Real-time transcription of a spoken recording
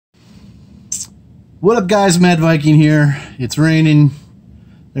What up, guys? Mad Viking here. It's raining.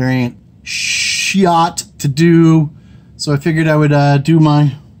 There ain't shot to do, so I figured I would do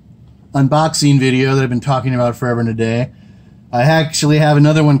my unboxing video that I've been talking about forever and a day. I actually have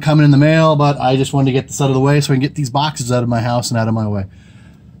another one coming in the mail, but I just wanted to get this out of the way so I can get these boxes out of my house and out of my way.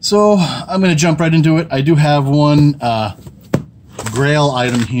 So I'm going to jump right into it. I do have one Grail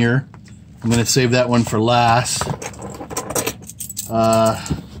item here. I'm going to save that one for last.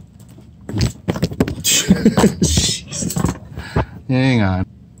 Hang on.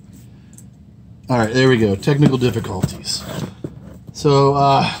 Alright, there we go. Technical difficulties. So,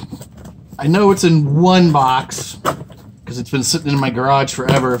 I know it's in one box because it's been sitting in my garage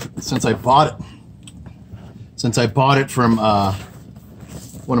forever since I bought it. Since I bought it from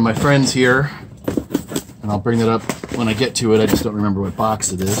one of my friends here. And I'll bring it up when I get to it. I just don't remember what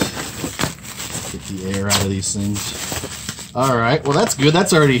box it is. Get the air out of these things. Alright, well that's good.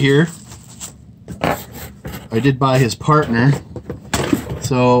 That's already here. I did buy his partner.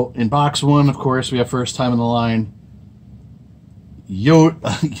 So in box one, of course, we have first time in the line.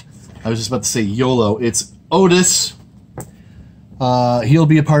 I was just about to say YOLO. It's Otis. He'll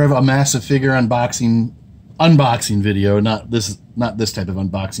be a part of a massive figure unboxing video, not this type of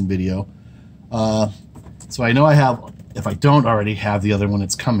unboxing video. So I know I have, if I don't already have the other one,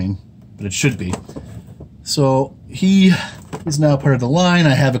 it's coming, but it should be. So he is now part of the line.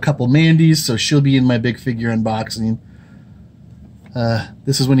 I have a couple Mandys, so she'll be in my big figure unboxing.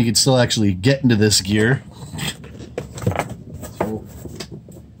 This is when you can still actually get into this gear. So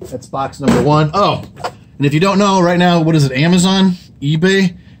that's box number one. Oh, and if you don't know, right now, what is it, Amazon,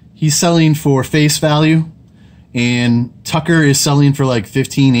 eBay? He's selling for face value, and Tucker is selling for like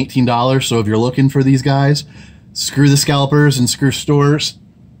 $15, $18. So if you're looking for these guys, screw the scalpers and screw stores.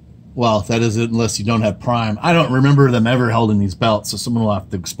 Well, that is unless you don't have Prime. I don't remember them ever holding these belts, so someone will have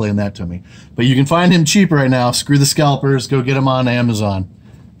to explain that to me. But you can find him cheap right now. Screw the scalpers. Go get him on Amazon.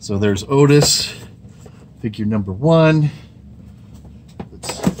 So there's Otis, figure number one.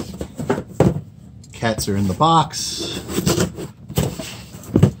 Cats are in the box.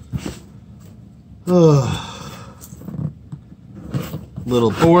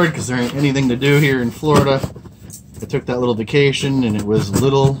 Little bored because there ain't anything to do here in Florida. I took that little vacation and it was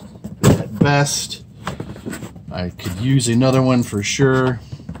little at best. I could use another one for sure.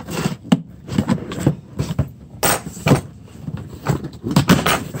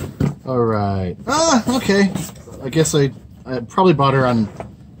 Alright. Okay. I guess I probably bought her on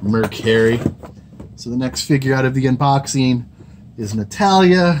Mercari. So the next figure out of the unboxing is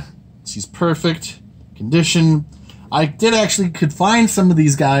Natalia. She's perfect condition. I did actually could find some of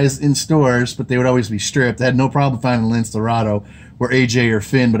these guys in stores, but they would always be stripped. I had no problem finding Lance Dorado or AJ or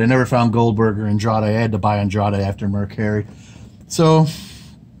Finn, but I never found Goldberg or Andrade. I had to buy Andrade after Mercari. So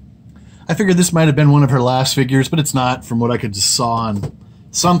I figured this might have been one of her last figures, but it's not from what I could just saw on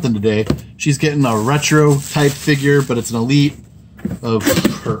something today. She's getting a retro type figure, but it's an elite of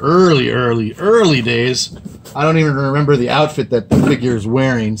her early days. I don't even remember the outfit that the figure is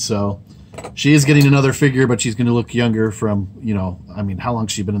wearing, so she is getting another figure, but she's going to look younger from, you know, I mean, how long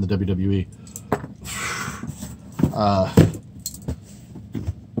has she been in the WWE?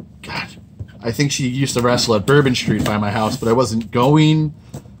 God, I think she used to wrestle at Bourbon Street by my house, but I wasn't going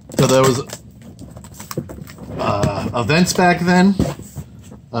to those events back then.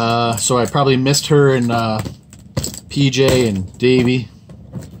 So I probably missed her and PJ and Davey,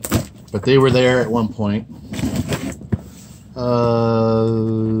 but they were there at one point.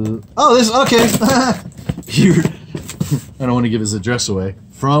 Oh, this, okay. I don't want to give his address away.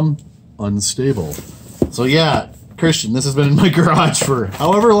 From Unstable. So yeah, Christian, this has been in my garage for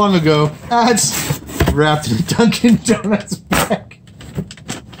however long ago. It's wrapped in Dunkin' Donuts bag.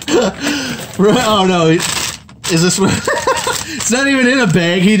 Oh no, is this one? It's not even in a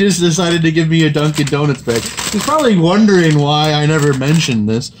bag. He just decided to give me a Dunkin' Donuts bag. He's probably wondering why I never mentioned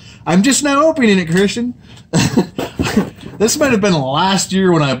this. I'm just now opening it, Christian. This might have been last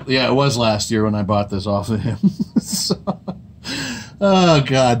year when it was last year when I bought this off of him. So, oh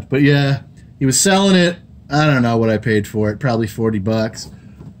God, but yeah, he was selling it. I don't know what I paid for it, probably $40.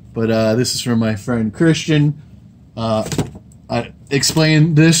 But this is from my friend Christian. I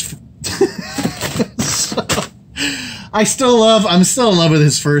explained this. So, I'm still in love with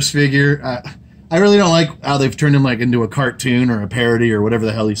his first figure. I really don't like how they've turned him like into a cartoon or a parody or whatever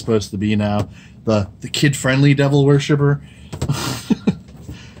the hell he's supposed to be now. The kid-friendly devil worshiper.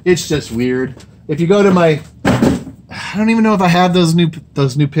 It's just weird. If you go to my, I don't even know if I have those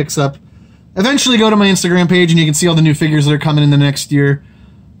new pics up. Eventually go to my Instagram page and you can see all the new figures that are coming in the next year.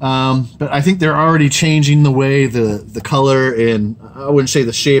 But I think they're already changing the way the color and I wouldn't say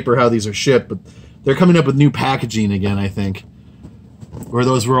the shape or how these are shipped, but They're coming up with new packaging again, I think. Or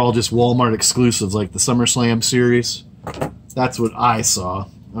those were all just Walmart exclusives, like the SummerSlam series. That's what I saw.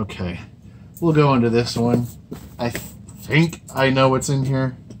 Okay. We'll go into this one. I think I know what's in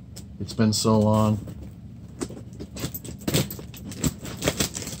here. It's been so long.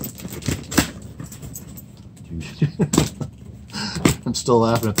 I'm still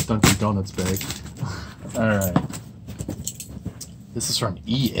laughing at the Dunkin' Donuts bag. Alright. This is from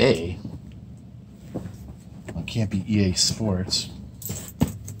EA. It can't be EA Sports.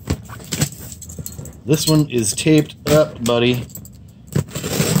 This one is taped up, buddy.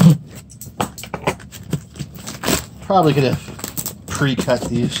 Probably could have pre-cut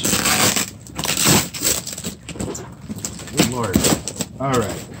these. Good Lord.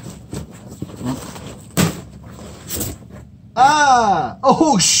 Alright. Ah!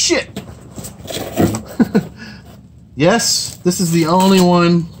 Oh, shit! Yes, this is the only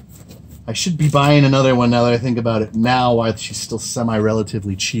one. I should be buying another one now that I think about it. Now, why she's still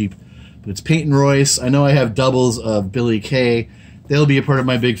semi-relatively cheap. But it's Peyton Royce. I know I have doubles of Billy Kay. They'll be a part of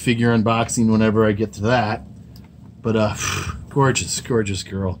my big figure unboxing whenever I get to that. But, gorgeous, gorgeous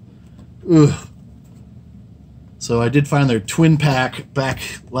girl. Ugh. So I did find their twin pack back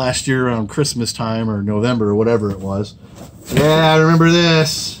last year around Christmas time or November or whatever it was. Yeah, I remember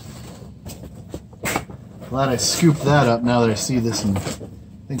this. Glad I scooped that up now that I see this and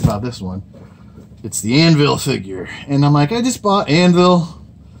think about this one. It's the Anvil figure. And I'm like, I just bought Anvil.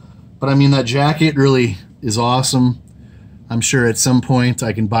 But I mean, that jacket really is awesome. I'm sure at some point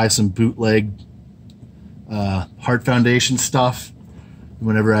I can buy some bootleg Heart Foundation stuff.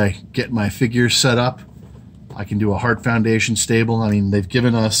 Whenever I get my figures set up, I can do a Heart Foundation stable. I mean, they've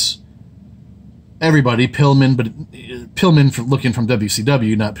given us everybody, Pillman, but Pillman from looking from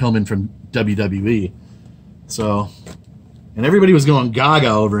WCW, not Pillman from WWE. So, and everybody was going gaga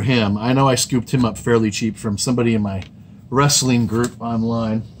over him. I know I scooped him up fairly cheap from somebody in my wrestling group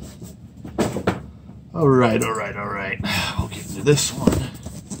online. All right. We'll get into this one.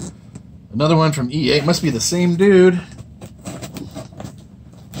 Another one from EA. It must be the same dude.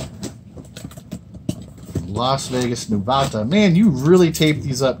 Las Vegas, Nevada. Man, you really taped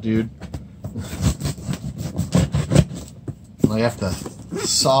these up, dude. I have to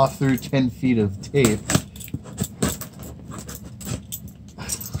saw through 10 feet of tape.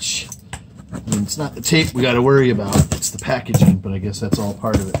 I mean, it's not the tape we got to worry about. It's the packaging, but I guess that's all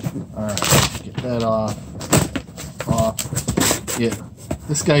part of it. All right, get that off. Yeah,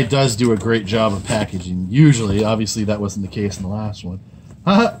 this guy does do a great job of packaging. Usually, obviously, that wasn't the case in the last one.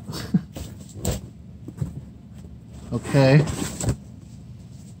 Okay.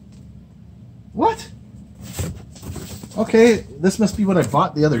 What? Okay, this must be what I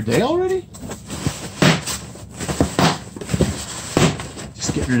bought the other day already?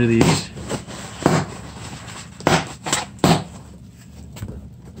 Just getting rid of these.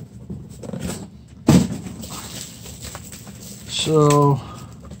 So,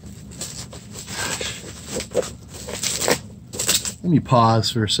 let me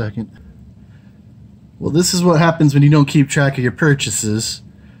pause for a second. Well, this is what happens when you don't keep track of your purchases,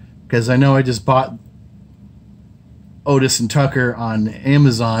 because I know I just bought Otis and Tucker on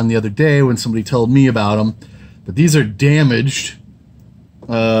Amazon the other day when somebody told me about them, but these are damaged.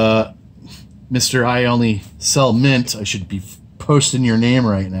 Mr. I only sell mint. I should be posting your name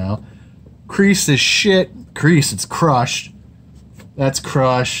right now. Creased as shit. Crease, it's crushed. That's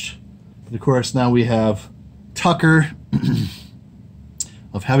crushed. And of course, now we have Tucker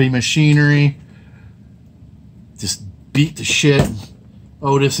of Heavy Machinery. Just beat the shit.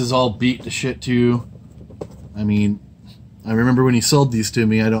 Otis is all beat the shit too. I mean, I remember when he sold these to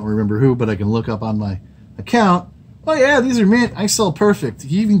me. I don't remember who, but I can look up on my account. Oh yeah, these are mint. I sell perfect.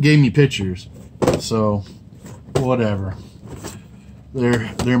 He even gave me pictures. So, whatever.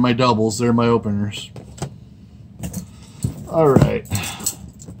 They're my doubles. They're my openers. All right.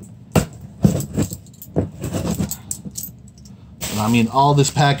 And I mean, all this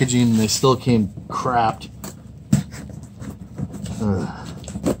packaging, they still came crapped.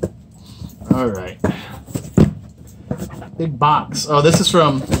 All right. Big box. Oh, this is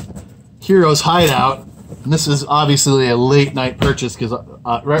from Heroes Hideout. And this is obviously a late night purchase because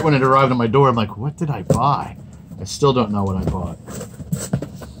right when it arrived at my door, I'm like, what did I buy? I still don't know what I bought.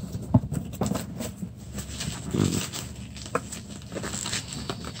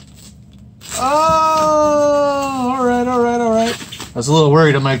 Oh, all right. I was a little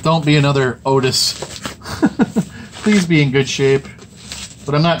worried. I'm like, don't be another Otis. Please be in good shape.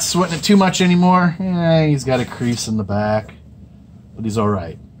 But I'm not sweating it too much anymore. Yeah, he's got a crease in the back. But he's all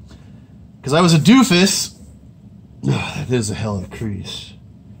right. Because I was a doofus. Ugh, that is a hell of a crease.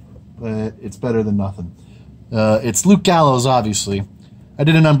 but it's better than nothing. It's Luke Gallows, obviously. I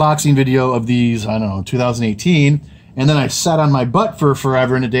did an unboxing video of these, I don't know, 2018, and then I sat on my butt for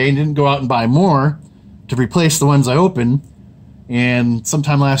forever and a day and didn't go out and buy more to replace the ones I opened. And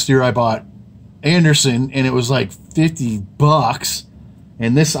sometime last year I bought Anderson, and it was like $50.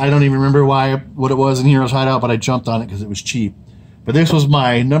 And this, I don't even remember what it was in Heroes Hideout, but I jumped on it because it was cheap. But this was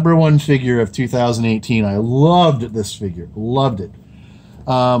my #1 figure of 2018. I loved this figure. Loved it.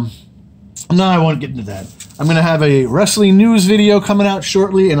 No, I won't get into that. I'm going to have a wrestling news video coming out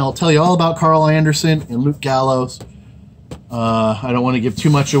shortly, and I'll tell you all about Carl Anderson and Luke Gallows. I don't want to give too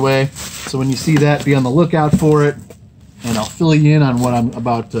much away, so when you see that, be on the lookout for it, and I'll fill you in on what I'm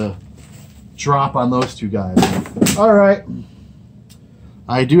about to drop on those two guys. All right.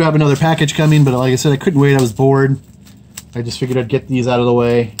 I do have another package coming, but like I said, I couldn't wait. I was bored. I just figured I'd get these out of the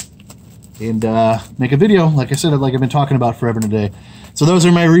way and make a video, like I said, like I've been talking about forever and a day. So those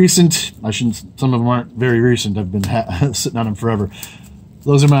are my recent, some of them aren't very recent, I've been sitting on them forever.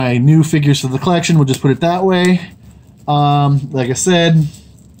 Those are my new figures to the collection, we'll just put it that way. Like I said,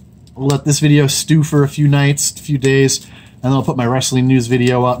 I'll let this video stew for a few nights, a few days, and then I'll put my wrestling news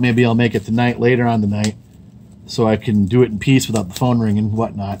video up. Maybe I'll make it tonight, later on the night, so I can do it in peace without the phone ringing and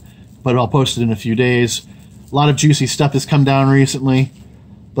whatnot. But I'll post it in a few days. A lot of juicy stuff has come down recently.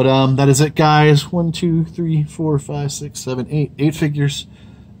 But that is it, guys. 1, 2, 3, 4, 5, 6, 7, 8. 8 figures.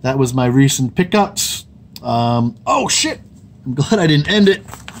 That was my recent pickups. Oh, shit! I'm glad I didn't end it.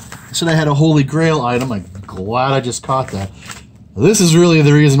 I said I had a Holy Grail item. I'm glad I just caught that. This is really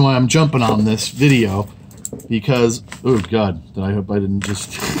the reason why I'm jumping on this video. Because, oh, God. I hope I didn't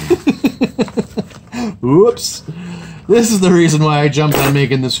just... Whoops. This is the reason why I jumped on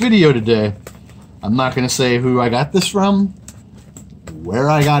making this video today. I'm not going to say who I got this from, where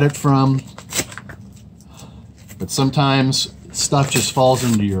I got it from, but sometimes stuff just falls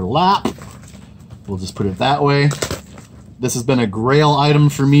into your lap. We'll just put it that way. This has been a Grail item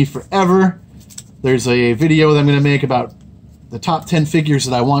for me forever. There's a video that I'm going to make about the top 10 figures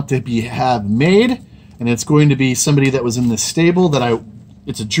that I want to have made, and it's going to be somebody that was in this stable that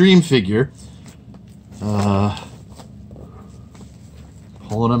it's a dream figure.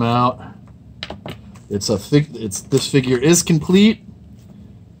 Pulling them out. This figure is complete.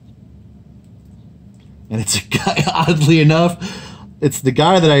 And it's a guy, oddly enough, it's the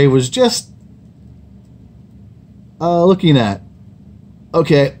guy that I was just looking at.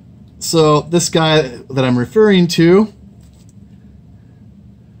 Okay, so this guy that I'm referring to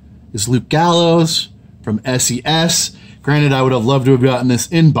is Luke Gallows from SES. Granted, I would have loved to have gotten this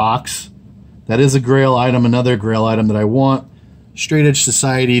in box. That is a Grail item, another Grail item that I want. Straight Edge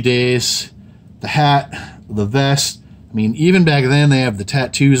Society days. The hat, the vest. I mean, even back then, they have the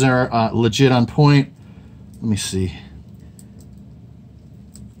tattoos are legit on point. Let me see.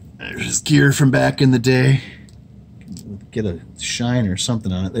 There's his gear from back in the day. Get a shine or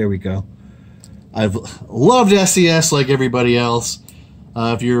something on it. There we go. I've loved SES like everybody else.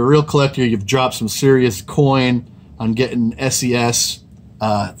 If you're a real collector, you've dropped some serious coin on getting SES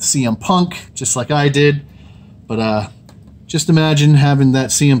CM Punk, just like I did. But just imagine having that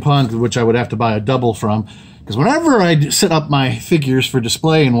CM Punk, which I would have to buy a double from. Because whenever I set up my figures for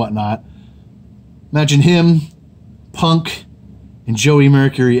display and whatnot, imagine him, Punk, and Joey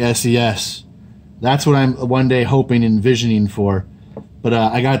Mercury SES. That's what I'm one day hoping and envisioning for. But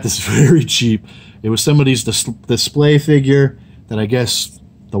I got this very cheap. It was somebody's display figure that I guess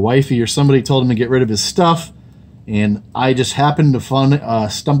the wifey or somebody told him to get rid of his stuff. And I just happened to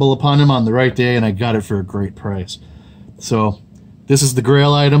stumble upon him on the right day, and I got it for a great price. So this is the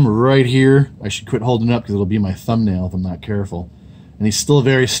Grail item right here. I should quit holding it up because it'll be my thumbnail if I'm not careful. And he's still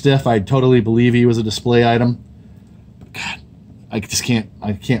very stiff. I totally believe he was a display item. But God, I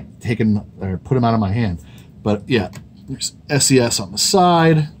can't take him or put him out of my hand. But yeah, there's SES on the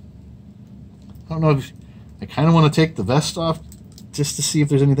side. I don't know if I kind of want to take the vest off just to see if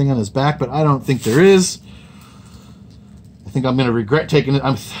there's anything on his back, but I don't think there is. I think I'm going to regret taking it.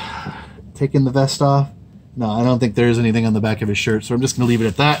 I'm taking the vest off. No, I don't think there's anything on the back of his shirt, so I'm just going to leave it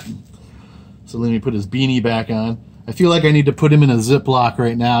at that. So let me put his beanie back on. I feel like I need to put him in a Ziploc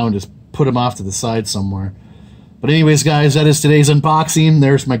right now and just put him off to the side somewhere. But anyways, guys, that is today's unboxing.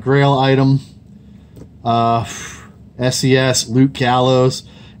 There's my Grail item. SES, Luke Gallows.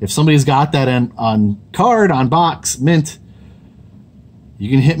 If somebody's got that on card, on box, mint, you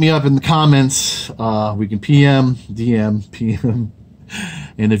can hit me up in the comments. We can PM, DM, PM.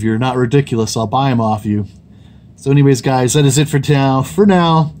 And if you're not ridiculous, I'll buy them off you. So anyways, guys, that is it for now. For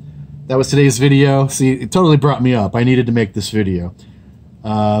now, that was today's video. See, it totally brought me up. I needed to make this video.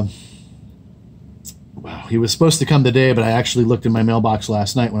 Wow, he was supposed to come today, but I actually looked in my mailbox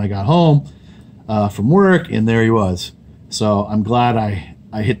last night when I got home from work, and there he was. So I'm glad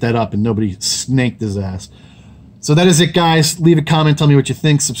I hit that up and nobody snaked his ass. So that is it, guys. Leave a comment, tell me what you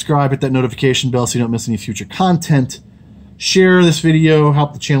think. Subscribe, hit that notification bell so you don't miss any future content. Share this video,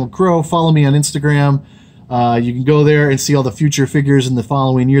 help the channel grow. Follow me on Instagram. You can go there and see all the future figures in the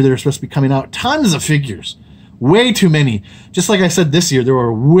following year that are supposed to be coming out. Tons of figures. Way too many. Just like I said this year, there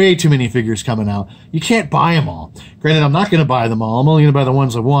were way too many figures coming out. You can't buy them all. Granted, I'm not going to buy them all. I'm only going to buy the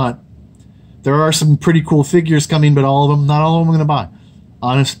ones I want. There are some pretty cool figures coming, but not all of them I'm going to buy.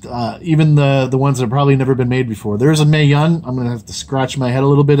 Honest, even the ones that have probably never been made before. There's a Mae Young. I'm going to have to scratch my head a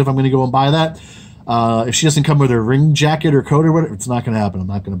little bit if I'm going to go and buy that. If she doesn't come with her ring jacket or coat or whatever, it's not going to happen. I'm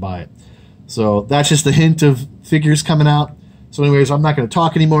not going to buy it. So that's just a hint of figures coming out. So anyways, I'm not going to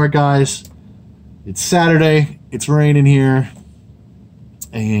talk anymore, guys. It's Saturday. It's raining here.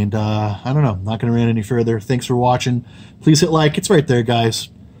 And I don't know. I'm not going to rant any further. Thanks for watching. Please hit like. It's right there, guys.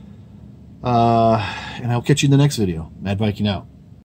 And I'll catch you in the next video. Mad Viking out.